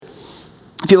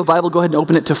If you have a Bible, go ahead and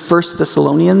open it to 1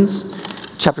 Thessalonians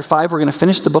chapter 5. We're going to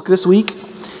finish the book this week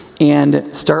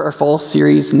and start our fall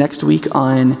series next week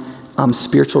on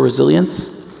spiritual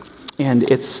resilience and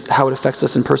it's how it affects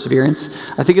us in perseverance.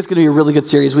 I think it's going to be a really good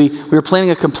series. We were planning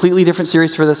a completely different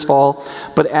series for this fall,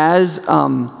 but as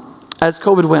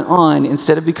COVID went on,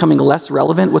 instead of becoming less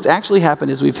relevant, what's actually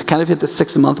happened is we've kind of hit the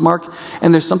 6-month mark,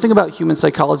 and there's something about human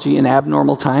psychology in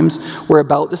abnormal times where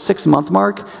about the 6-month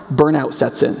mark, burnout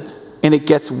sets in, and it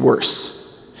gets worse.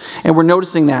 And we're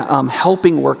noticing that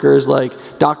helping workers like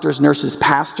doctors, nurses,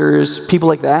 pastors, people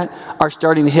like that are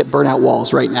starting to hit burnout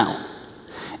walls right now.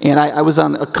 And I was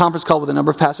on a conference call with a number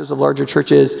of pastors of larger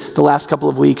churches the last couple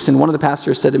of weeks, and one of the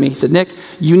pastors said to me, he said, Nick,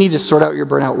 you need to sort out your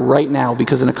burnout right now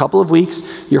because in a couple of weeks,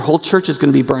 your whole church is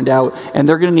going to be burned out, and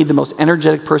they're going to need the most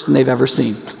energetic person they've ever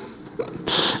seen.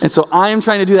 And so I am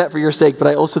trying to do that for your sake, but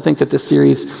I also think that this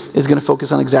series is going to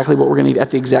focus on exactly what we're going to need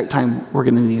at the exact time we're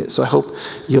going to need it. So I hope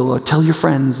you'll tell your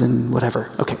friends and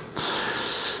whatever. Okay.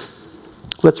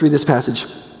 Let's read this passage.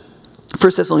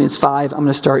 1 Thessalonians 5, I'm going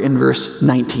to start in verse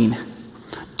 19.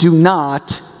 Do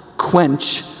not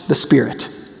quench the Spirit.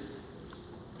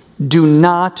 Do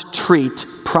not treat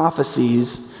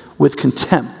prophecies with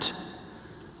contempt,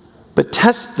 but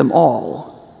test them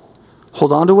all.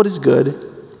 Hold on to what is good.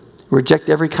 Reject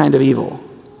every kind of evil.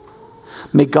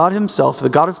 May God himself, the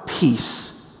God of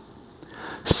peace,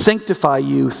 sanctify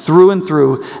you through and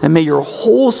through, and may your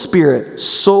whole spirit,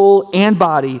 soul, and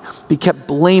body be kept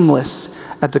blameless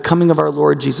at the coming of our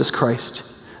Lord Jesus Christ.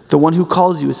 The one who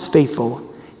calls you is faithful,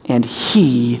 and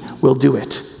he will do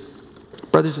it.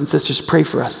 Brothers and sisters, pray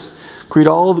for us. Greet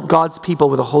all God's people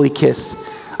with a holy kiss.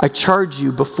 I charge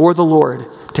you before the Lord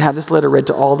to have this letter read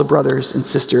to all the brothers and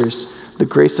sisters. The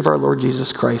grace of our Lord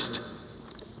Jesus Christ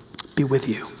be with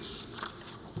you.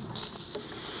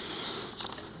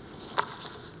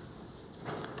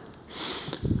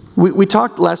 We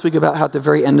talked last week about how at the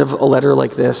very end of a letter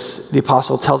like this, the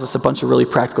apostle tells us a bunch of really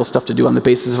practical stuff to do on the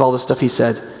basis of all the stuff he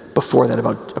said before that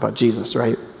about Jesus,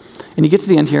 right? And you get to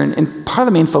the end here, and part of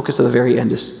the main focus of the very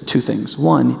end is two things.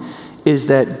 One is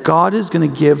that God is going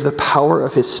to give the power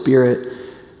of his Spirit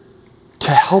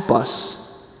to help us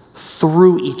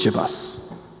through each of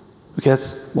us. Okay,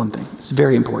 that's one thing. It's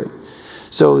very important.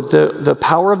 So the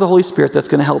power of the Holy Spirit that's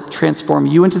going to help transform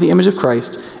you into the image of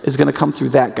Christ is going to come through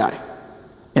that guy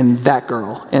and that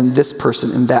girl and this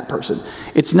person and that person.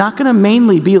 It's not going to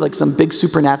mainly be like some big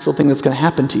supernatural thing that's going to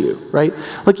happen to you, right?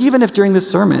 Like even if during this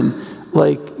sermon,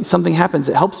 like something happens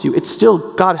that helps you, it's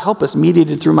still God help us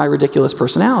mediated through my ridiculous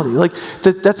personality. Like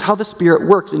that's how the Spirit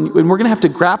works, and we're going to have to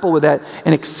grapple with that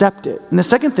and accept it. And the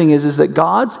second thing is that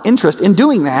God's interest in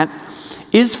doing that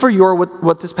is for your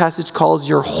what this passage calls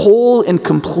your whole and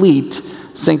complete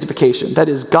sanctification. That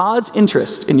is, God's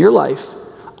interest in your life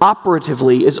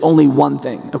operatively is only one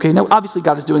thing. Okay, now obviously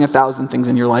God is doing 1,000 things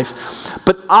in your life,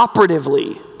 but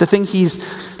operatively, the thing he's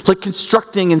like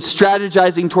constructing and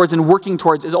strategizing towards and working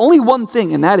towards is only one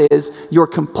thing, and that is your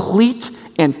complete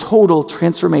and total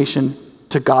transformation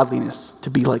to godliness, to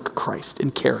be like Christ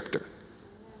in character.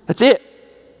 That's it.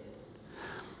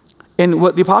 And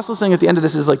what the apostle is saying at the end of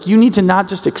this is like, you need to not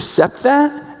just accept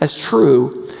that as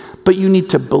true, but you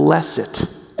need to bless it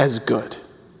as good.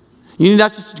 You need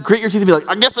not just grit your teeth and be like,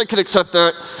 I guess I could accept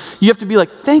that. You have to be like,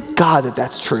 thank God that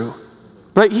that's true.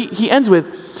 Right? He ends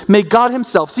with, may God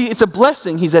himself. See, it's a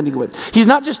blessing he's ending with. He's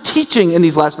not just teaching in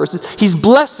these last verses. He's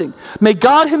blessing. May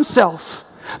God himself,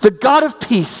 the God of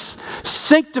peace,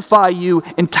 sanctify you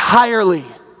entirely.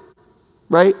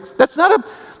 Right? That's not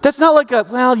like a,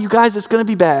 well, you guys, it's going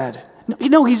to be bad.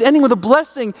 No, he's ending with a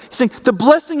blessing. He's saying, the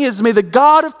blessing is, may the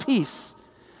God of peace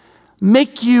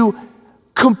make you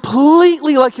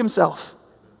completely like himself.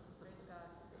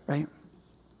 Right?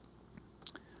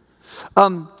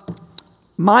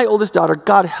 My oldest daughter,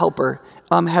 God help her,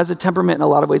 has a temperament in a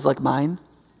lot of ways like mine.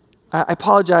 I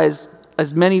apologize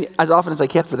as often as I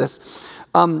can for this.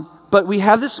 But we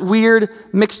have this weird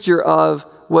mixture of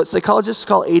what psychologists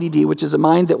call ADD, which is a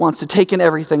mind that wants to take in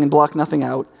everything and block nothing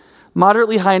out,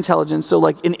 moderately high intelligence, so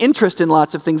like an interest in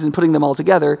lots of things and putting them all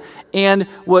together, and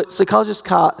what psychologists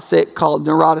call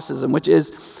neuroticism, which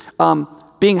is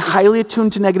being highly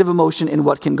attuned to negative emotion and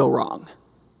what can go wrong.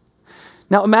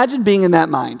 Now imagine being in that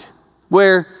mind,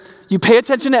 where you pay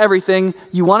attention to everything,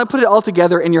 you want to put it all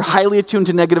together, and you're highly attuned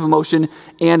to negative emotion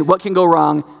and what can go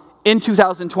wrong in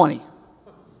 2020.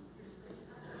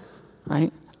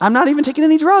 Right? I'm not even taking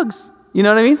any drugs. You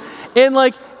know what I mean?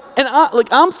 And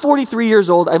I'm 43 years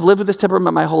old. I've lived with this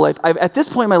temperament my whole life. I've, at this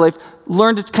point in my life,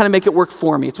 learned to kind of make it work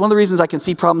for me. It's one of the reasons I can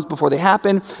see problems before they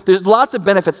happen. There's lots of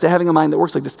benefits to having a mind that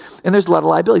works like this, and there's a lot of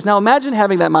liabilities. Now imagine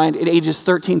having that mind at ages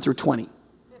 13 through 20.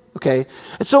 okay?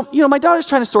 And so, my daughter's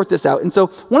trying to sort this out. And so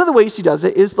one of the ways she does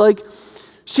it is like,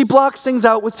 she blocks things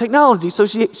out with technology. So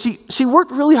she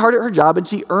worked really hard at her job, and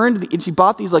she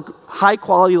bought these like high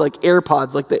quality like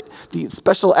AirPods, like the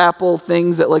special Apple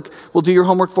things that like will do your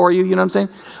homework for you. You know what I'm saying,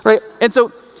 right? And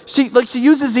so she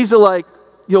uses these to like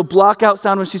block out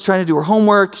sound when she's trying to do her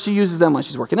homework. She uses them when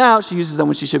she's working out. She uses them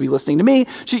when she should be listening to me.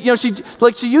 She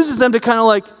uses them to kind of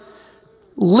like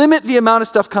limit the amount of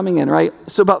stuff coming in, right?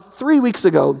 So about 3 weeks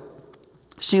ago,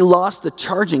 she lost the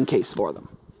charging case for them.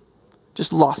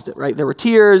 Just lost it, right? There were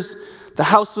tears. The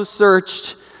house was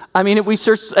searched. I mean, we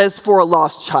searched as for a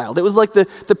lost child. It was like the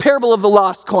parable of the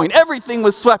lost coin. Everything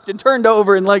was swept and turned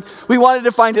over, and like we wanted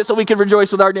to find it so we could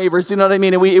rejoice with our neighbors. You know what I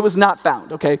mean? And it was not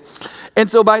found, okay? And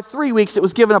so by 3 weeks, it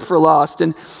was given up for lost,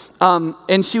 and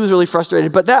she was really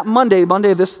frustrated. But that Monday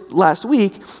of this last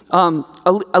week,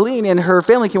 Aline and her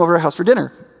family came over to our house for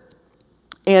dinner.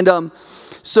 And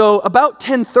so about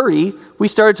 10:30, we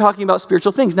started talking about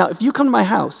spiritual things. Now, if you come to my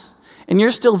house and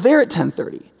you're still there at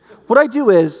 10:30, what I do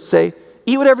is say,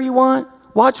 eat whatever you want,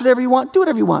 watch whatever you want, do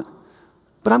whatever you want,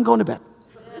 but I'm going to bed,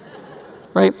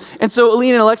 right? And so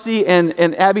Aline and Alexi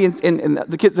and Abby and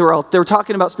the kid, they were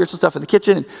talking about spiritual stuff in the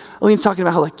kitchen, and Aline's talking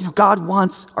about how God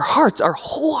wants our hearts, our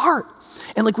whole heart,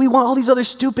 and like we want all these other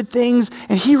stupid things,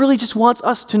 and he really just wants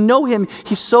us to know him.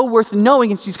 He's so worth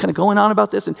knowing, and she's kind of going on about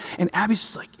this, and Abby's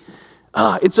just like,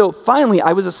 and so finally,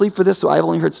 I was asleep for this, so I've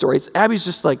only heard stories. Abby's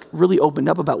just like really opened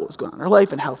up about what was going on in her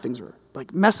life and how things were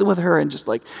like messing with her, and just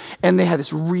like, and they had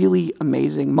this really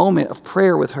amazing moment of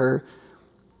prayer with her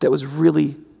that was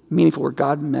really meaningful, where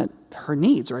God met her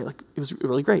needs, right? Like it was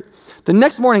really great. The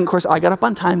next morning, of course, I got up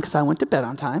on time because I went to bed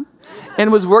on time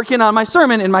and was working on my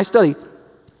sermon in my study.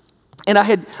 And I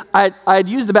had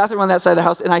used the bathroom on that side of the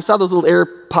house, and I saw those little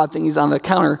AirPod thingies on the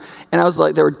counter, and I was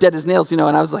like, they were dead as nails, and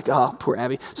I was like, oh, poor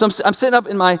Abby. So I'm sitting up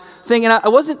in my thing, and I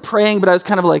wasn't praying, but I was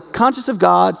kind of like conscious of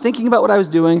God, thinking about what I was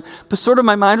doing, but sort of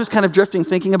my mind was kind of drifting,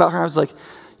 thinking about her. I was like,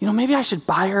 maybe I should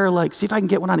buy her, like, see if I can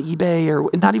get one on eBay,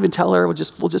 or not even tell her, we'll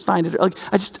just find it. Like,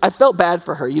 I felt bad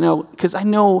for her, because I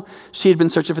know she had been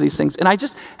searching for these things, and I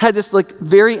just had this like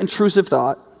very intrusive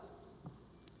thought.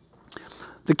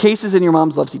 The case is in your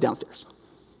mom's love seat downstairs.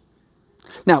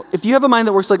 Now, if you have a mind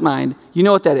that works like mine, you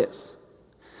know what that is.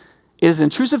 It is an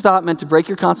intrusive thought meant to break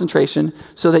your concentration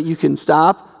so that you can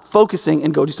stop focusing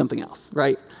and go do something else,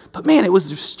 right? But man, it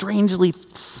was strangely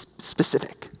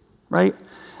specific, right?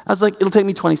 I was like, it'll take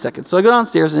me 20 seconds. So I go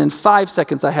downstairs, and in 5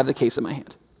 seconds, I have the case in my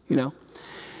hand,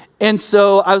 And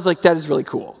so I was like, that is really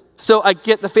cool. So I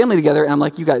get the family together, and I'm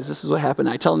like, you guys, this is what happened.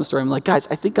 I tell them the story. I'm like, guys,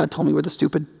 I think God told me where the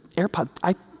stupid AirPod,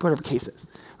 whatever case is,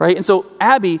 right? And so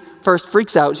Abby first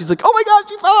freaks out. She's like, oh my God,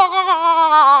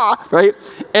 she fell, right?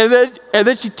 And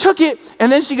then she took it, and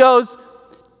then she goes,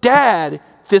 Dad,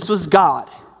 this was God.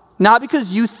 Not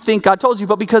because you think God told you,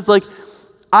 but because like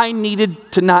I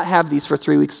needed to not have these for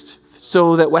 3 weeks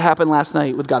so that what happened last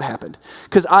night with God happened.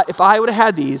 Because if I would have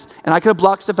had these, and I could have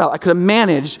blocked stuff out, I could have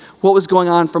managed what was going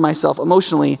on for myself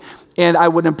emotionally, and I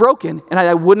wouldn't have broken, and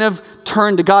I wouldn't have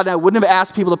turned to God, and I wouldn't have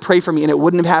asked people to pray for me, and it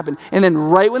wouldn't have happened. And then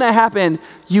right when that happened,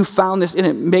 you found this, and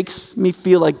it makes me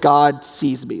feel like God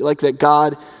sees me, like that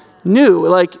God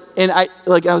knew, and I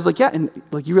was like, yeah, and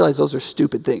like you realize those are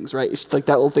stupid things, right? It's like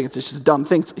that little thing, it's just a dumb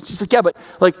thing. It's just like, yeah, but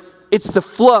like it's the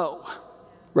flow,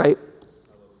 right?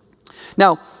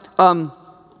 Now, why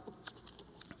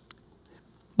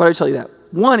do I tell you that?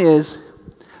 One is,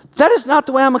 that is not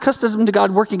the way I'm accustomed to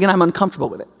God working, and I'm uncomfortable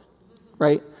with it,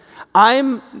 right? I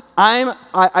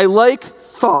like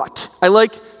thought. I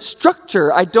like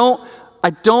structure. I don't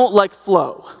like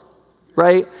flow,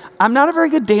 right? I'm not a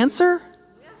very good dancer,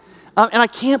 and I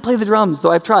can't play the drums,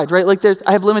 though I've tried, right? Like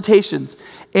I have limitations,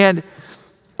 and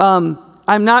I'm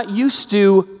not used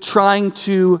to trying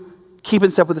to keep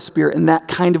in step with the Spirit in that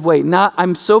kind of way.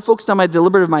 I'm so focused on my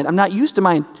deliberative mind. I'm not used to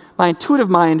my intuitive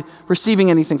mind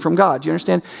receiving anything from God. Do you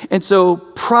understand? And so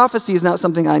prophecy is not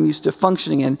something I'm used to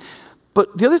functioning in.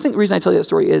 But the other reason I tell you that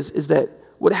story is that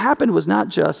what happened was not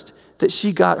just that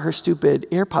she got her stupid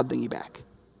AirPod thingy back.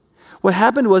 What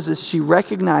happened was she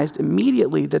recognized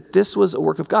immediately that this was a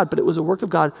work of God, but it was a work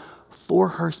of God for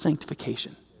her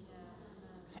sanctification.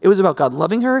 It was about God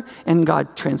loving her and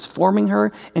God transforming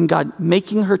her and God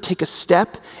making her take a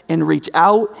step and reach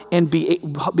out and be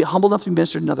humble enough to be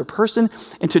ministered to another person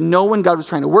and to know when God was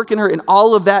trying to work in her, and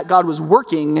all of that God was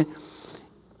working,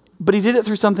 but he did it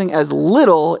through something as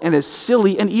little and as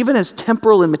silly and even as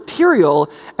temporal and material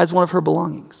as one of her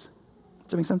belongings. Does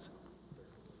that make sense?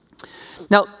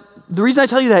 Now, the reason I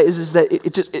tell you that is that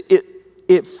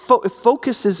it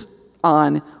focuses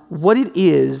on what it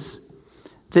is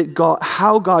that God,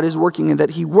 how God is working, and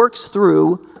that he works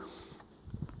through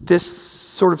this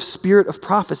sort of spirit of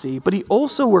prophecy, but he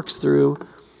also works through,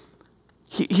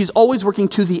 he's always working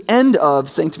to the end of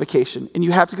sanctification, and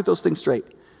you have to get those things straight.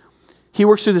 He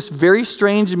works through this very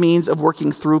strange means of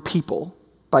working through people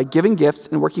by giving gifts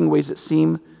and working in ways that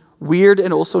seem weird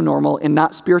and also normal and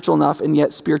not spiritual enough and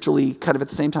yet spiritually kind of at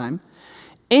the same time.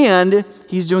 And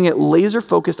he's doing it laser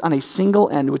focused on a single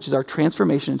end, which is our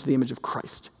transformation into the image of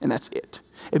Christ. And that's it.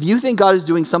 If you think God is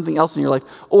doing something else in your life,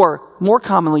 or more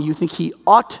commonly, you think he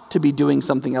ought to be doing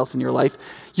something else in your life,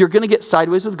 you're going to get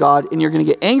sideways with God, and you're going to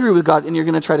get angry with God, and you're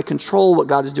going to try to control what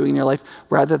God is doing in your life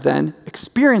rather than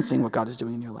experiencing what God is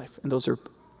doing in your life. And those are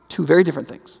two very different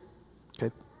things.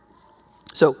 Okay?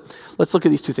 So let's look at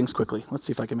these two things quickly. Let's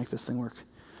see if I can make this thing work.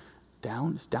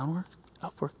 Down? Does down work?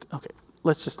 Up work? Okay.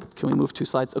 Can we move 2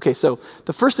 slides? Okay, so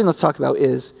the first thing let's talk about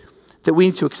is that we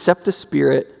need to accept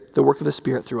the work of the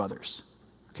Spirit through others.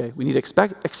 Okay, we need to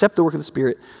accept the work of the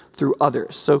Spirit through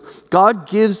others. So God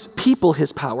gives people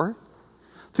his power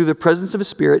through the presence of his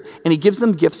Spirit, and he gives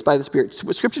them gifts by the Spirit. So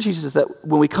what Scripture teaches is that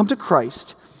when we come to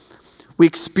Christ, we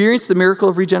experience the miracle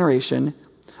of regeneration,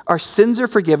 our sins are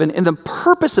forgiven, and the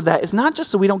purpose of that is not just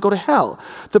so we don't go to hell.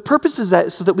 The purpose of that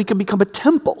is so that we can become a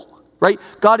temple. Right?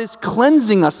 God is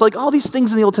cleansing us. Like all these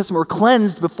things in the Old Testament were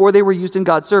cleansed before they were used in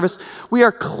God's service. We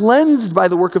are cleansed by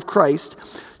the work of Christ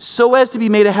so as to be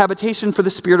made a habitation for the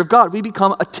Spirit of God. We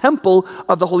become a temple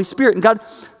of the Holy Spirit. And God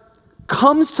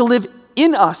comes to live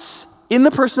in us, in the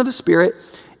person of the Spirit,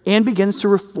 and begins to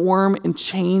reform and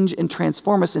change and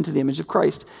transform us into the image of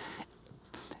Christ.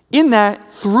 In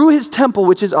that, through his temple,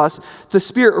 which is us, the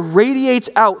Spirit radiates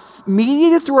out,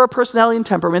 mediated through our personality and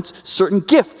temperaments, certain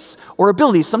gifts or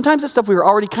abilities. Sometimes it's stuff we were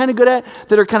already kind of good at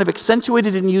that are kind of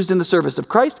accentuated and used in the service of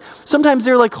Christ. Sometimes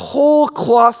they're like whole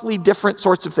clothly different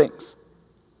sorts of things,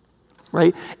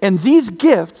 right? And these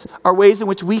gifts are ways in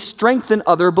which we strengthen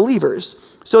other believers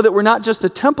so that we're not just the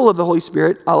temple of the Holy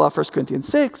Spirit, a la 1 Corinthians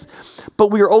 6,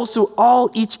 but we are also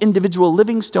each individual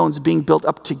living stones being built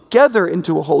up together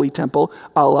into a holy temple,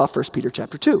 a la 1 Peter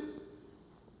chapter 2. Does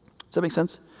that make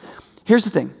sense? Here's the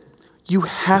thing. You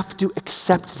have to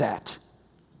accept that.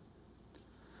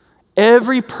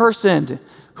 Every person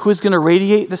who is going to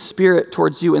radiate the Spirit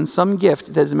towards you in some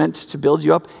gift that is meant to build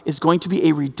you up is going to be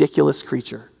a ridiculous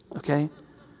creature, okay?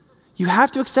 You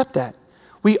have to accept that.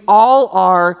 We all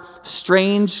are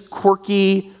strange,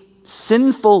 quirky,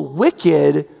 sinful,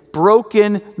 wicked,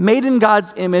 broken, made in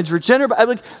God's image,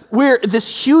 regenerate. We're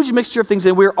this huge mixture of things,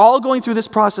 and we're all going through this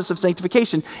process of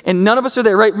sanctification, and none of us are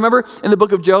there, right? Remember in the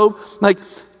book of Job,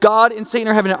 God and Satan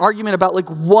are having an argument about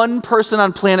one person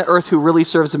on planet Earth who really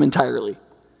serves him entirely.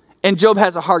 And Job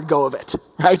has a hard go of it,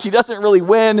 right? He doesn't really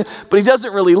win, but he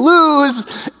doesn't really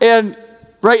lose, and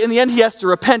right, in the end, he has to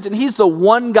repent, and he's the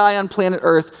one guy on planet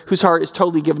Earth whose heart is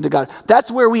totally given to God. That's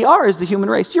where we are as the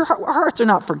human race. Our hearts are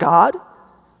not for God,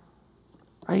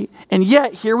 right? And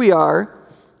yet, here we are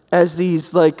as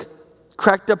these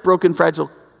cracked up, broken,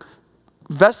 fragile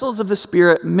vessels of the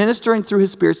Spirit ministering through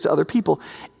his spirits to other people.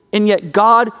 And yet,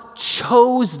 God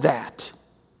chose that,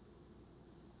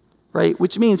 right?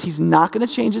 Which means he's not going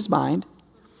to change his mind,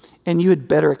 and you had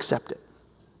better accept it.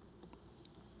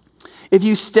 If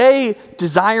you stay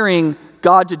desiring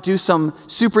God to do some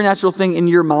supernatural thing in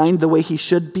your mind the way he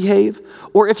should behave,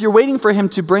 or if you're waiting for him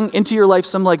to bring into your life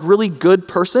some really good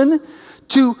person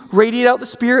to radiate out the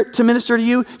Spirit to minister to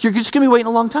you, you're just going to be waiting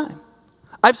a long time.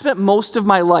 I've spent most of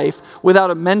my life without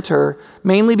a mentor,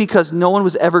 mainly because no one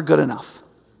was ever good enough.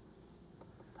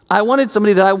 I wanted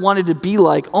somebody that I wanted to be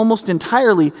like almost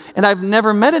entirely, and I've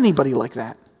never met anybody like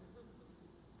that.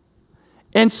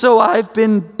 And so I've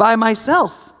been by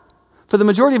myself for the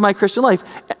majority of my Christian life.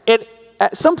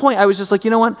 At some point, I was just like,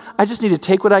 you know what? I just need to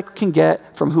take what I can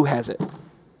get from who has it.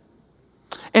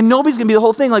 And nobody's going to be the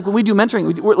whole thing. When we do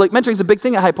mentoring, mentoring is a big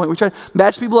thing at High Point. We try to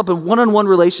match people up in one-on-one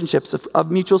relationships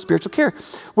of mutual spiritual care,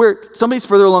 where somebody's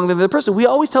further along than the other person. We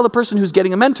always tell the person who's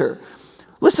getting a mentor,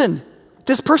 listen,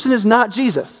 this person is not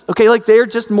Jesus, okay? They're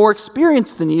just more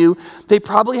experienced than you. They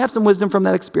probably have some wisdom from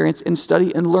that experience in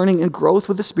study and learning and growth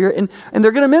with the Spirit, and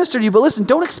they're going to minister to you. But listen,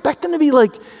 don't expect them to be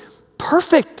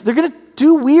perfect. They're going to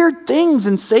do weird things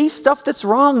and say stuff that's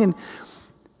wrong, and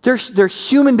they're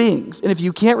human beings. And if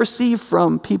you can't receive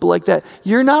from people like that,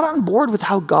 you're not on board with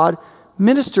how God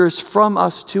ministers from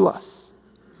us to us.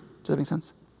 Does that make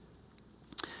sense?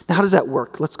 Now, how does that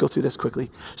work? Let's go through this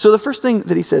quickly. So the first thing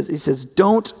that he says,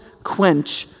 don't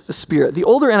quench the Spirit. The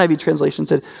older NIV translation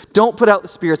said, don't put out the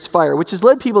Spirit's fire, which has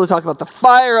led people to talk about the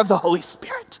fire of the Holy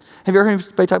Spirit. Have you ever heard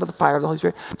anybody talk about the fire of the Holy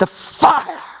Spirit? The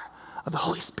fire of the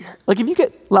Holy Spirit. If you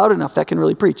get loud enough, that can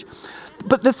really preach.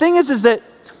 But the thing is that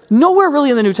nowhere really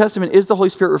in the New Testament is the Holy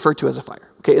Spirit referred to as a fire.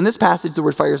 Okay, in this passage, the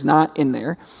word fire is not in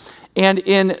there. And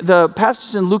in the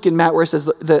passage in Luke and Matt where it says,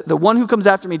 the one who comes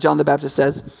after me, John the Baptist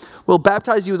says, will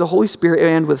baptize you with the Holy Spirit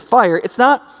and with fire.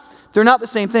 They're not the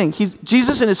same thing.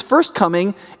 Jesus in his first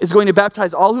coming is going to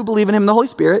baptize all who believe in him in the Holy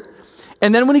Spirit.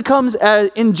 And then when he comes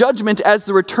in judgment as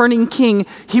the returning king,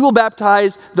 he will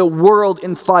baptize the world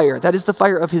in fire. That is the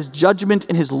fire of his judgment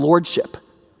and his lordship.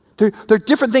 They're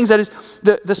different things. That is,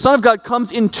 the Son of God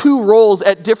comes in two roles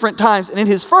at different times. And in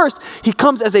his first, he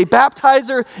comes as a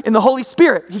baptizer in the Holy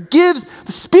Spirit. He gives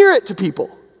the Spirit to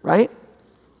people, right?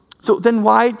 So then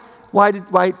why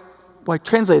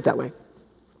translate it that way?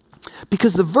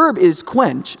 Because the verb is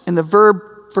quench, and the verb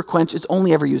for quench is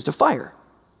only ever used of fire,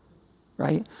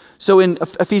 right? So in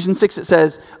Ephesians 6 it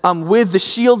says, with the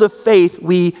shield of faith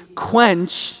we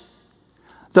quench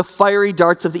the fiery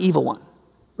darts of the evil one,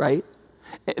 right?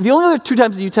 The only other two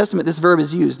times in the New Testament this verb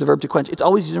is used, the verb to quench, it's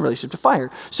always used in relationship to fire.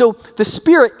 So the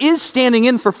Spirit is standing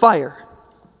in for fire.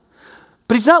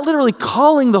 But he's not literally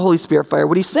calling the Holy Spirit fire.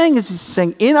 What he's saying is he's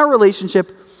saying in our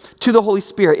relationship to the Holy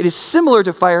Spirit, it is similar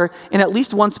to fire in at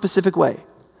least one specific way.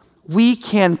 We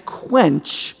can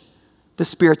quench the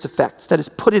Spirit's effects. That is,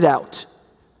 put it out.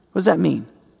 What does that mean?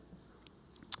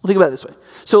 Well, think about it this way.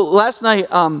 So last night,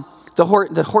 the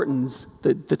Hortons,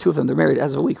 the two of them, they're married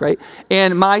as of a week, right?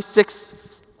 And my 6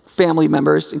 family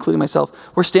members, including myself,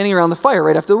 were standing around the fire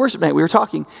right after the worship night. We were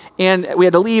talking, and we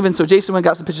had to leave, and so Jason went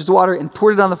and got some pitchers of water and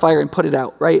poured it on the fire and put it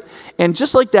out, right? And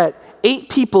just like that, 8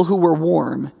 people who were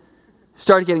warm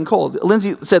started getting cold.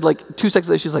 Lindsay said like 2 seconds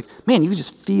later, she's like, man, you can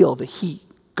just feel the heat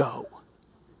go.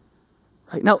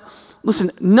 Right? Now,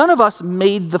 listen, none of us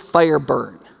made the fire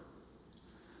burn.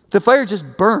 The fire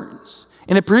just burns.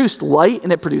 And it produced light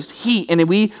and it produced heat, and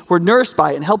we were nourished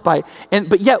by it and helped by it.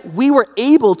 But yet we were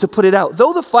able to put it out.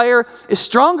 Though the fire is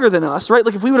stronger than us, right?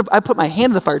 Like if I put my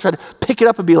hand in the fire, tried to pick it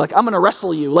up and be like, I'm going to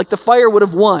wrestle you. Like the fire would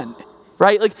have won,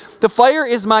 right? Like the fire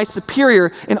is my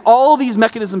superior in all these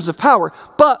mechanisms of power.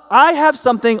 But I have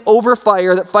something over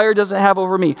fire that fire doesn't have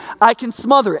over me. I can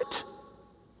smother it.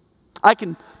 I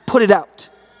can put it out.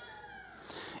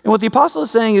 And what the apostle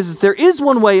is saying is that there is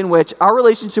one way in which our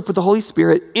relationship with the Holy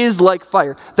Spirit is like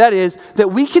fire. That is,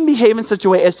 that we can behave in such a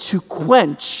way as to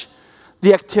quench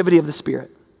the activity of the Spirit.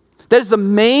 That is the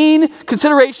main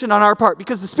consideration on our part,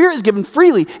 because the Spirit is given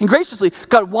freely and graciously.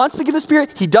 God wants to give the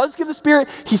Spirit. He does give the Spirit.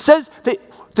 He says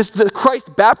that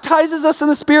Christ baptizes us in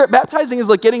the Spirit. Baptizing is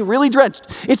like getting really drenched.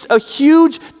 It's a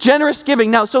huge, generous giving.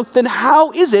 Now, so then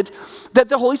how is it that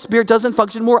the Holy Spirit doesn't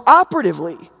function more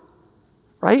operatively?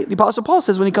 Right? The Apostle Paul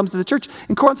says when he comes to the church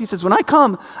in Corinth, he says, when I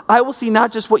come, I will see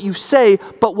not just what you say,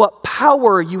 but what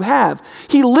power you have.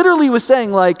 He literally was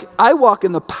saying, like, I walk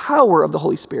in the power of the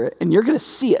Holy Spirit, and you're going to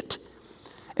see it.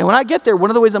 And when I get there, one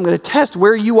of the ways I'm going to test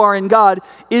where you are in God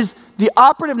is the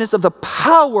operativeness of the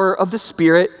power of the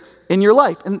Spirit in your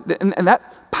life. And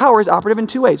that power is operative in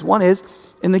 2 ways. One is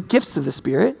in the gifts of the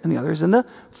Spirit, and the other is in the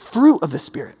fruit of the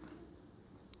Spirit.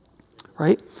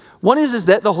 Right? One is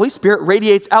that the Holy Spirit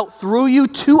radiates out through you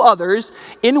to others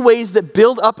in ways that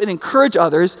build up and encourage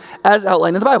others, as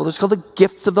outlined in the Bible. Those are called the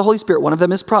gifts of the Holy Spirit. One of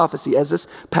them is prophecy, as this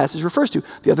passage refers to.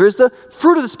 The other is the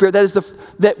fruit of the Spirit. That is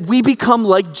that we become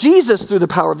like Jesus through the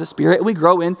power of the Spirit, and we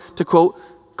grow in, to quote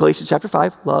Galatians chapter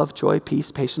 5, love, joy,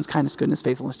 peace, patience, kindness, goodness,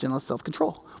 faithfulness, gentleness,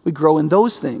 self-control. We grow in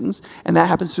those things, and that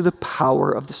happens through the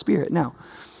power of the Spirit. Now,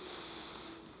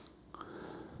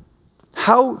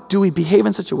 how do we behave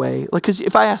in such a way? Like, because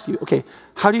if I ask you, okay,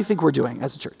 how do you think we're doing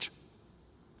as a church?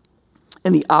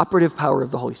 In the operative power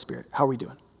of the Holy Spirit, how are we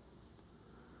doing?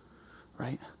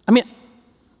 Right? I mean,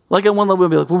 like on one level, we'll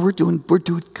be like, well, we're doing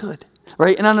good,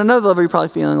 right? And on another level, you're probably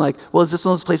feeling like, well, is this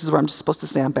one of those places where I'm just supposed to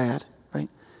say I'm bad, right?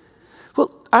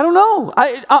 Well, I don't know.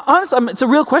 Honestly, it's a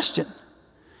real question.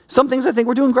 Some things I think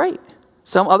we're doing great.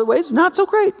 Some other ways, not so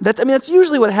great. That's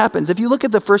usually what happens. If you look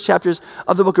at the first chapters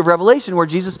of the book of Revelation, where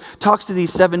Jesus talks to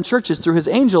these 7 churches through his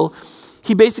angel,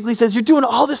 he basically says, you're doing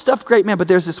all this stuff great, man, but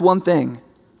there's this one thing.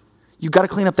 You got to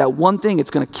clean up that one thing.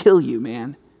 It's going to kill you,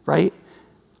 man, right?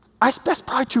 That's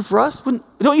probably true for us.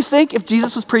 Don't you think if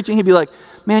Jesus was preaching, he'd be like,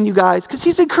 man, you guys, because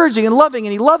he's encouraging and loving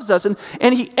and he loves us, and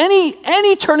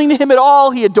any turning to him at all,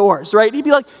 he adores, right? He'd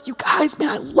be like, you guys, man,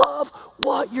 I love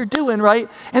what you're doing, right?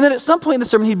 And then at some point in the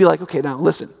sermon, he'd be like, okay, now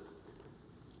listen,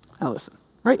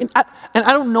 right? And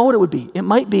I don't know what it would be. It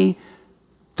might be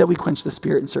that we quench the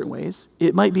Spirit in certain ways.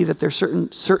 It might be that there's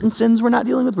certain sins we're not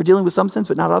dealing with. We're dealing with some sins,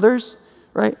 but not others,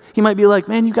 right? He might be like,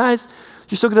 man, you guys,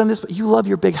 you're so good on this, but you love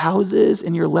your big houses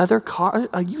and your leather car.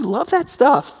 You love that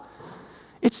stuff.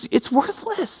 It's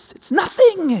worthless. It's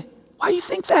nothing. Why do you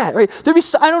think that, right?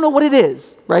 I don't know what it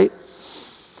is, right?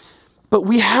 But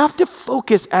we have to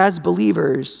focus as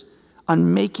believers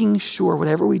on making sure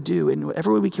whatever we do and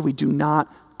whatever way we can, we do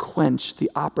not quench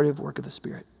the operative work of the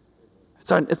Spirit.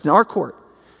 It's in our court.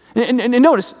 And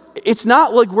notice, it's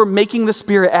not like we're making the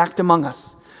Spirit act among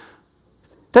us.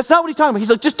 That's not what he's talking about. He's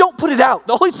like, just don't put it out.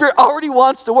 The Holy Spirit already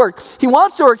wants to work. He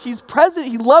wants to work. He's present.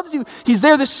 He loves you. He's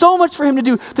there. There's so much for him to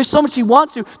do. There's so much he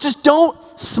wants to. Just don't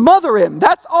smother him.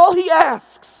 That's all he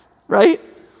asks, right?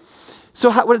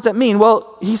 So what does that mean?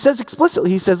 Well, he says explicitly,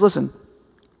 he says, listen,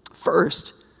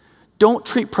 first, don't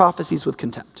treat prophecies with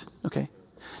contempt, okay?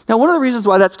 Now, one of the reasons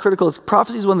why that's critical is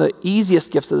prophecy is one of the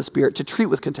easiest gifts of the Spirit to treat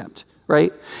with contempt,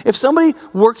 right? If somebody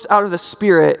works out of the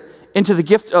Spirit into the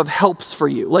gift of helps for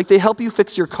you, like they help you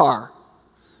fix your car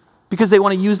because they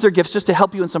want to use their gifts just to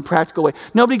help you in some practical way.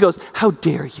 Nobody goes, how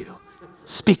dare you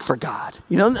speak for God?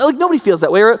 You know, like nobody feels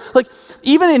that way. Or like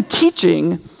even in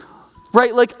teaching,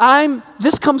 right? Like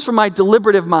this comes from my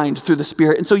deliberative mind through the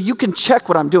Spirit. And so you can check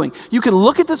what I'm doing. You can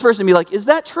look at this verse and be like, is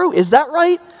that true? Is that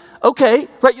right? Okay,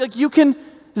 right? Like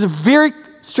it's a very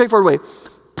straightforward way.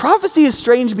 Prophecy is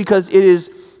strange because it is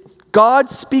God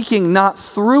speaking not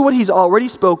through what he's already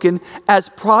spoken as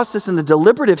processed in the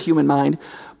deliberative human mind,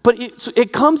 but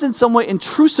it comes in some way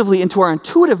intrusively into our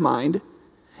intuitive mind,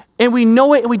 and we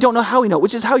know it and we don't know how we know it,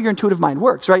 which is how your intuitive mind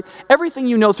works, right? Everything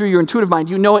you know through your intuitive mind,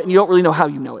 you know it and you don't really know how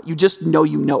you know it. You just know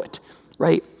you know it,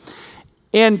 right?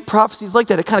 And prophecy is like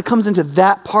that. It kind of comes into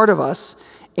that part of us,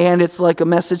 and it's like a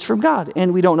message from God.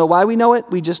 And we don't know why we know it.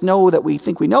 We just know that we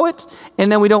think we know it,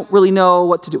 and then we don't really know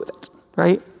what to do with it,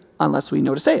 right? Unless we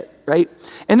know to say it, right?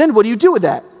 And then what do you do with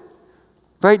that?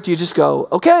 Right? Do you just go,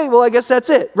 okay, well, I guess that's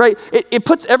it, right? It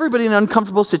puts everybody in an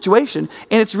uncomfortable situation,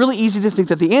 and it's really easy to think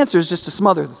that the answer is just to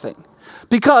smother the thing.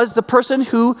 Because the person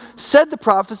who said the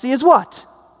prophecy is what?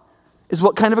 Is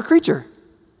what kind of a creature?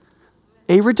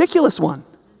 A ridiculous one.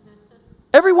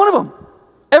 Every one of them.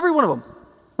 Every one of them,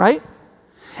 right?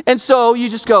 And so you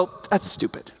just go, that's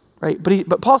stupid, right?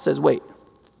 But Paul says, wait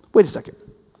a second.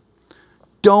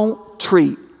 Don't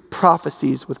treat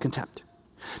prophecies with contempt.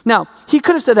 Now, he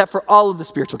could have said that for all of the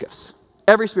spiritual gifts,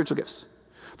 every spiritual gifts,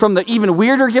 from the even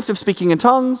weirder gift of speaking in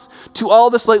tongues to all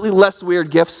the slightly less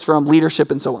weird gifts from leadership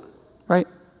and so on, right?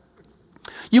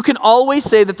 You can always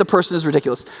say that the person is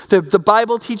ridiculous. The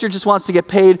Bible teacher just wants to get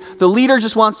paid. The leader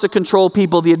just wants to control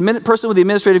people. The person with the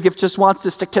administrative gift just wants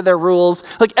to stick to their rules.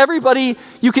 Like everybody,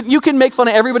 you can make fun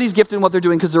of everybody's gift and what they're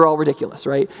doing because they're all ridiculous,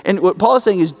 right? And what Paul is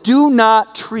saying is do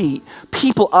not treat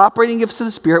people operating gifts of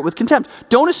the Spirit with contempt.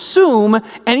 Don't assume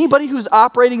anybody who's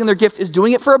operating in their gift is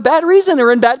doing it for a bad reason or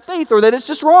in bad faith or that it's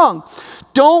just wrong.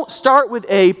 Don't start with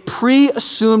a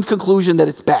pre-assumed conclusion that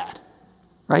it's bad,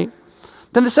 right?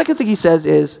 Then the second thing he says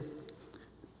is,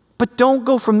 but don't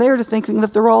go from there to thinking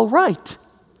that they're all right.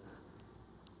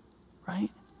 Right?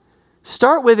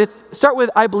 Start with,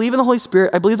 I believe in the Holy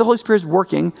Spirit. I believe the Holy Spirit is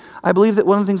working. I believe that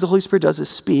one of the things the Holy Spirit does is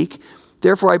speak.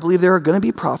 Therefore, I believe there are going to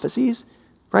be prophecies.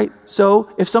 Right? So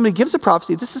if somebody gives a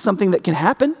prophecy, this is something that can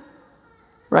happen.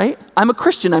 Right? I'm a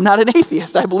Christian. I'm not an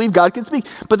atheist. I believe God can speak.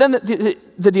 But then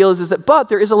the deal is that, but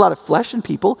there is a lot of flesh in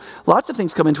people. Lots of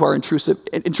things come into our intrusive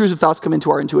thoughts come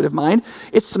into our intuitive mind.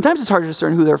 Sometimes it's hard to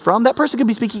discern who they're from. That person could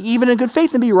be speaking even in good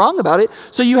faith and be wrong about it.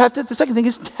 So the second thing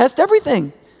is test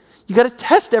everything. You got to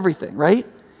test everything, right?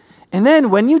 And then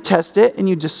when you test it and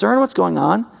you discern what's going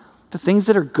on, the things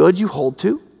that are good you hold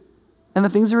to, and the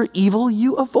things that are evil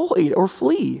you avoid or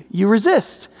flee. You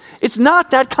resist. It's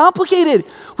not that complicated.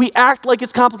 We act like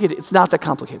it's complicated. It's not that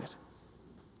complicated.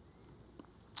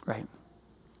 Right?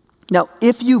 Now,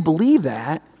 if you believe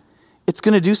that, it's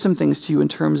going to do some things to you in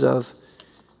terms of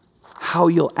how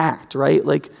you'll act, right?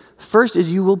 Like, first is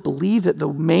you will believe that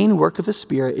the main work of the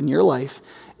Spirit in your life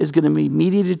is going to be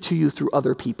mediated to you through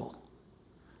other people.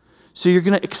 So you're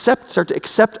going to start to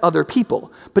accept other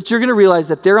people, but you're going to realize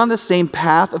that they're on the same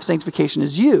path of sanctification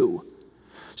as you.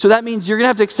 So that means you're going to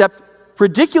have to accept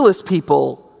ridiculous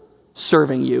people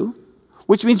serving you,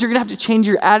 which means you're going to have to change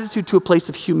your attitude to a place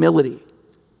of humility.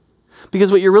 Because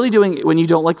what you're really doing when you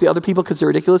don't like the other people because they're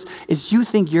ridiculous is you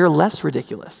think you're less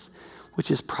ridiculous,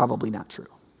 which is probably not true.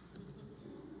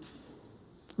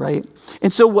 Right?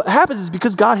 And so what happens is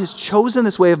because God has chosen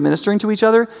this way of ministering to each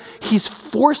other, he's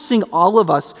forcing all of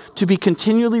us to be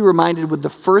continually reminded with the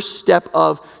first step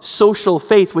of social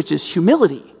faith, which is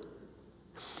humility.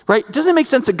 Right? It doesn't make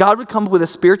sense that God would come up with a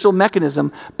spiritual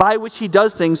mechanism by which he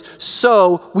does things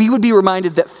so we would be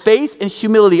reminded that faith and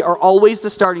humility are always the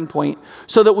starting point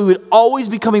so that we would always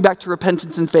be coming back to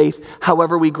repentance and faith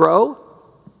however we grow.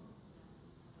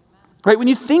 Right? When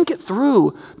you think it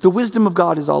through, the wisdom of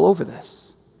God is all over this.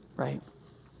 Right?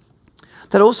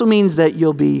 That also means that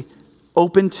you'll be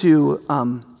open to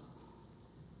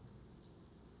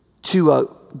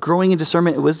growing in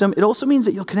discernment and wisdom, it also means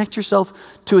that you'll connect yourself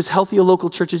to as healthy a local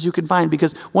church as you can find,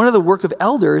 because one of the work of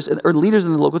elders or leaders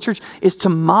in the local church is to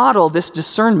model this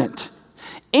discernment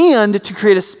and to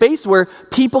create a space where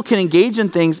people can engage in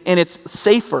things and it's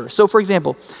safer. So for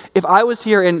example, if I was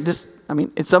here and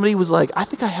somebody was like, I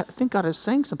think God is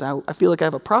saying something. I feel like I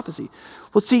have a prophecy.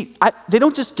 Well, see, they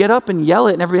don't just get up and yell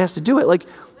it and everybody has to do it. Like,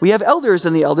 we have elders,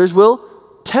 and the elders will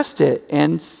test it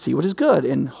and see what is good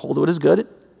and hold what is good,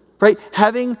 right?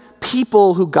 Having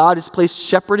people who God has placed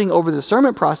shepherding over the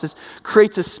discernment process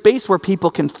creates a space where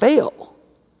people can fail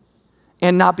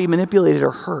and not be manipulated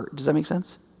or hurt. Does that make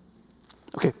sense?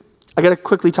 Okay, I got to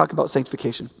quickly talk about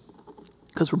sanctification,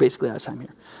 because we're basically out of time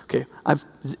here. Okay, I'm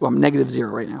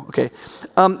 -0 right now. Okay,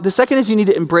 the second is you need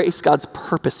to embrace God's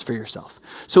purpose for yourself.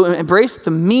 So embrace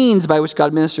the means by which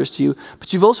God ministers to you,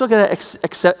 but you've also got to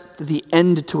accept the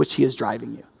end to which he is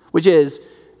driving you, which is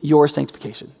your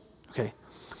sanctification. Okay,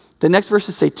 the next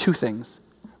verses say two things,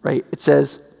 right? It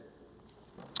says,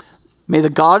 may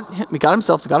God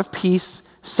himself, the God of peace,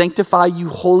 sanctify you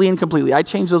wholly and completely. I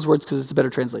changed those words because it's a better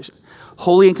translation.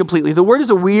 Wholly and completely. The word is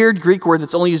a weird Greek word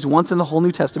that's only used once in the whole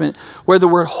New Testament, where the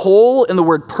word whole and the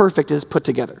word perfect is put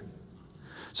together.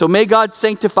 So may God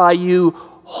sanctify you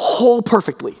whole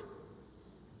perfectly,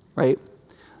 right?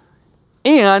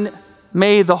 And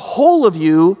may the whole of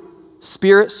you,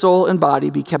 spirit, soul, and body,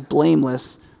 be kept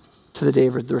blameless to the day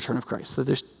of the return of Christ. So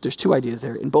there's two ideas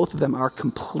there, and both of them are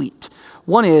complete.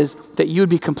 One is that you would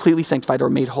be completely sanctified or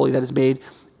made holy, that is made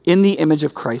in the image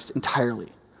of Christ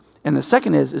entirely. And the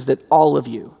second is that all of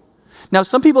you. Now,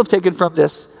 some people have taken from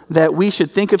this that we should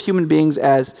think of human beings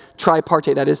as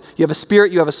tripartite. That is, you have a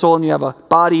spirit, you have a soul, and you have a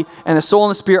body. And the soul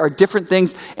and the spirit are different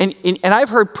things. And I've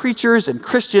heard preachers and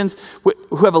Christians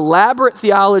who have elaborate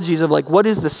theologies of like, what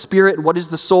is the spirit, what is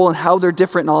the soul, and how they're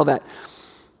different and all of that.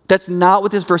 That's not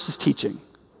what this verse is teaching.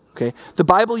 Okay? The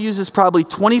Bible uses probably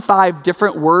 25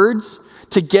 different words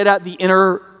to get at the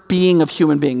inner being of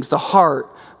human beings, the heart,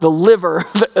 the liver.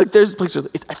 There's a place where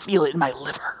I feel it in my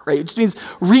liver, right? It just means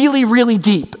really, really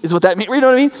deep is what that means. You know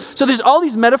what I mean? So there's all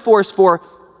these metaphors for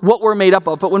what we're made up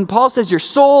of. But when Paul says your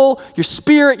soul, your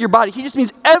spirit, your body, he just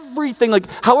means everything. Like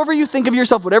however you think of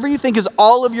yourself, whatever you think is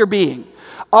all of your being,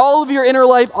 all of your inner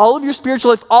life, all of your spiritual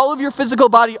life, all of your physical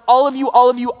body, all of you, all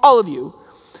of you, all of you.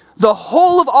 The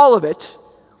whole of all of it,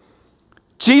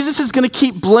 Jesus is going to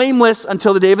keep blameless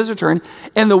until the day of his return.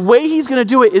 And the way he's going to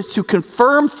do it is to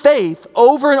confirm faith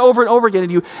over and over and over again in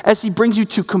you as he brings you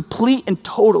to complete and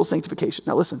total sanctification.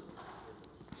 Now listen,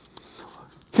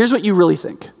 here's what you really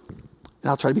think. And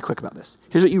I'll try to be quick about this.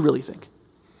 Here's what you really think.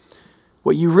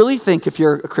 What you really think if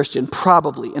you're a Christian,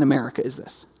 probably in America, is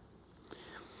this.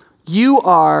 You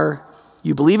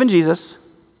believe in Jesus,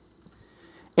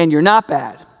 and you're not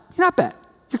bad. You're not bad.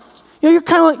 You're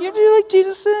kind of like, you're like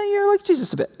Jesus, you're like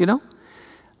Jesus a bit, you know?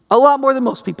 A lot more than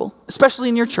most people, especially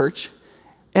in your church.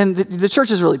 And the church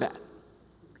is really bad.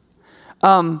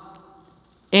 But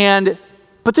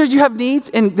you have needs,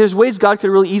 and there's ways God could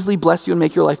really easily bless you and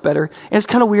make your life better. And it's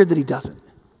kind of weird that he doesn't.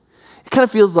 It kind of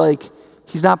feels like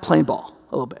he's not playing ball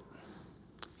a little bit,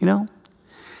 you know?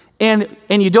 And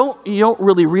you don't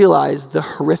really realize the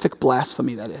horrific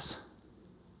blasphemy that is.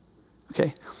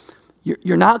 Okay?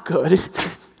 You're not good.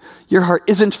 Your heart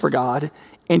isn't for God,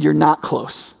 and you're not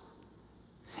close.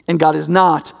 And God is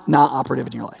not operative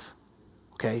in your life,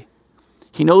 okay?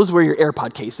 He knows where your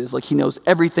AirPod case is. Like, he knows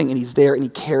everything, and he's there, and he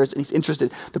cares, and he's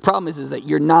interested. The problem is that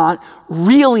you're not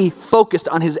really focused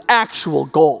on his actual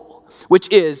goal,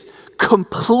 which is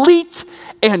complete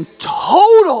and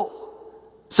total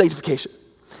sanctification.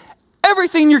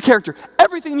 Everything in your character,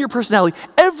 everything in your personality,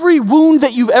 every wound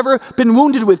that you've ever been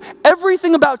wounded with,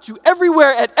 everything about you,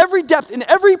 everywhere, at every depth, in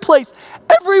every place,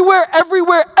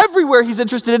 everywhere he's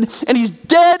interested in, and he's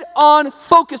dead on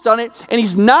focused on it, and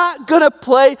he's not going to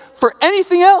play for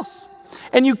anything else.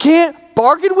 And you can't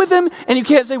bargain with him, and you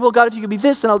can't say, well, God, if you could be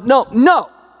this, then I'll...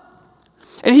 No.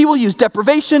 And he will use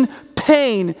deprivation,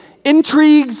 pain,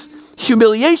 intrigues,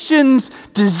 humiliations,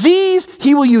 disease.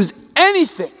 He will use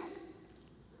anything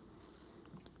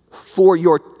for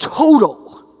your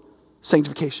total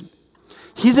sanctification.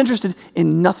 He's interested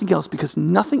in nothing else, because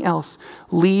nothing else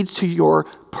leads to your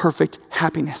perfect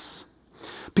happiness.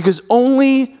 Because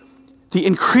only the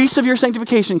increase of your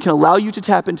sanctification can allow you to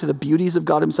tap into the beauties of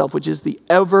God himself, which is the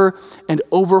ever and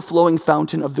overflowing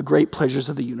fountain of the great pleasures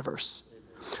of the universe.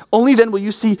 Only then will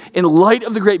you see, in light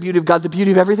of the great beauty of God, the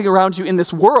beauty of everything around you in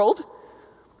this world,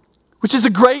 which is a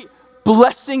great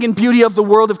blessing and beauty of the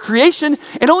world of creation,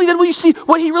 and only then will you see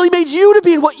what he really made you to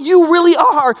be and what you really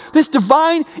are, this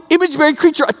divine image-bearing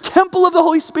creature, a temple of the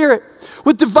Holy Spirit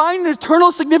with divine and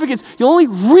eternal significance. You'll only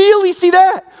really see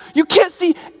that. You can't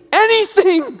see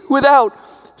anything without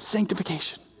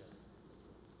sanctification.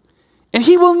 And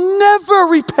he will never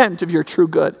repent of your true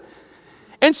good.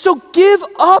 And so give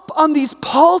up on these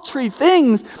paltry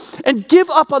things and give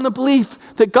up on the belief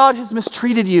that God has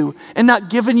mistreated you and not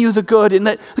given you the good, and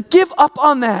that give up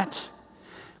on that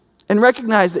and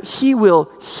recognize that he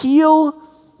will heal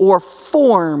or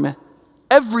form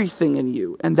everything in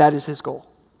you, and that is his goal.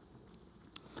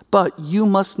 But you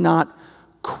must not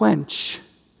quench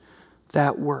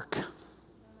that work.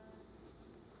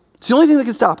 It's the only thing that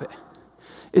can stop it,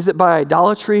 is that by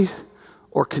idolatry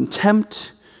or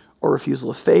contempt or refusal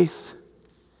of faith,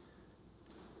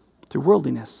 through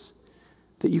worldliness,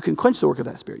 that you can quench the work of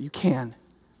that Spirit. You can,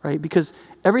 right? Because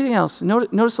everything else,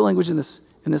 notice the language in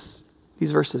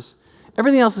these verses.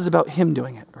 Everything else is about him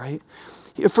doing it, right?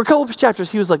 For a couple of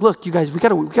chapters, he was like, look, you guys, we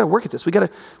gotta work at this. We gotta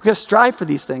strive for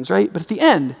these things, right? But at the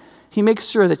end, he makes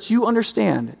sure that you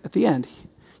understand, at the end,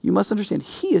 you must understand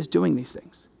he is doing these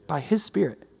things by his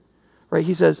Spirit, right?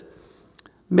 He says,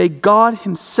 may God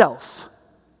himself,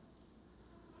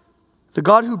 the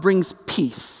God who brings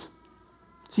peace.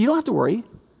 So you don't have to worry.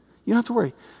 You don't have to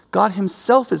worry. God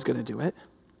himself is going to do it.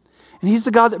 And he's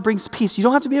the God that brings peace. You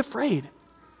don't have to be afraid,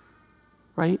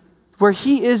 right? Where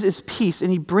he is peace, and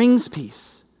he brings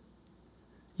peace.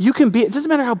 You can be, it doesn't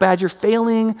matter how bad you're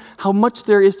failing, how much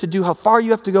there is to do, how far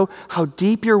you have to go, how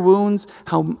deep your wounds,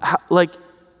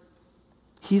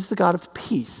 he's the God of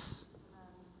peace.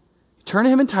 You turn to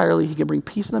him entirely, he can bring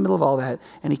peace in the middle of all that,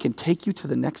 and he can take you to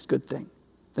the next good thing.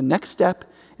 The next step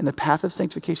in the path of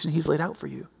sanctification he's laid out for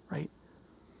you, right?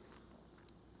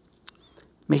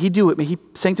 May he do it. May he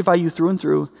sanctify you through and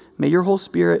through. May your whole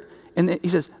spirit, and he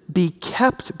says, be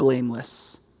kept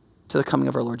blameless to the coming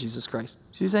of our Lord Jesus Christ. See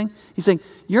what he's saying? He's saying,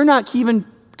 you're not even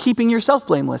keeping yourself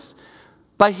blameless.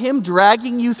 By him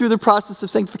dragging you through the process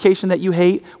of sanctification that you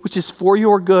hate, which is for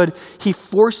your good, he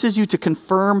forces you to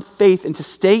confirm faith and to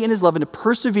stay in his love and to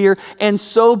persevere and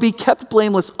so be kept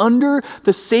blameless under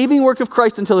the saving work of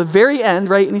Christ until the very end,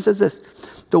 right? And he says this,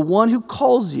 the one who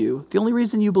calls you, the only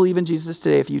reason you believe in Jesus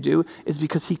today, if you do, is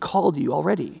because he called you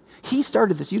already. He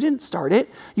started this. You didn't start it.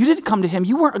 You didn't come to him.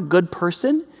 You weren't a good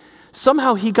person.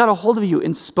 Somehow he got a hold of you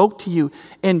and spoke to you,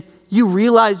 and you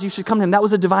realized you should come to him. That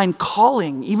was a divine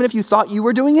calling. Even if you thought you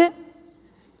were doing it,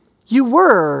 you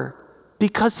were,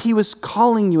 because he was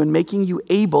calling you and making you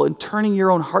able and turning your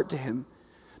own heart to him.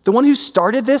 The one who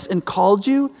started this and called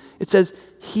you, it says,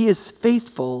 he is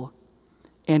faithful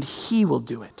and he will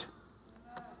do it.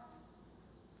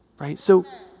 Right? So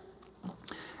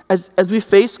as we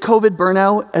face COVID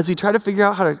burnout, as we try to figure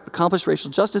out how to accomplish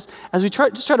racial justice, as we try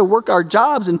to work our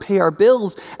jobs and pay our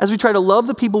bills, as we try to love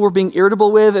the people we're being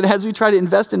irritable with, and as we try to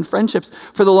invest in friendships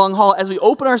for the long haul, as we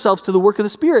open ourselves to the work of the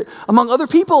Spirit among other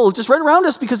people just right around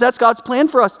us, because that's God's plan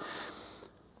for us,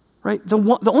 right? The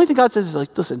only thing God says is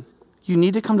like, listen, you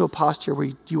need to come to a posture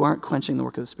where you aren't quenching the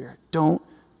work of the Spirit. Don't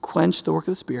quench the work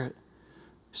of the Spirit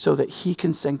so that he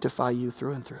can sanctify you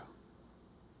through and through.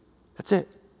 That's it.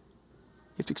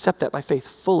 You have to accept that by faith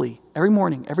fully, every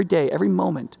morning, every day, every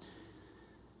moment.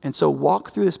 And so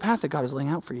walk through this path that God is laying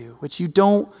out for you, which you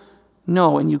don't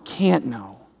know and you can't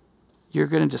know. You're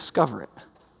going to discover it,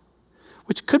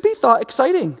 which could be thought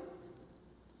exciting,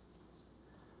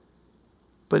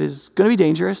 but is going to be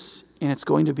dangerous, and it's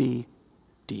going to be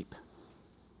deep,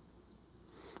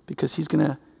 because he's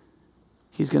going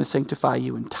to sanctify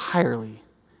you entirely,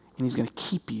 and he's going to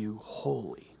keep you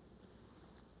holy.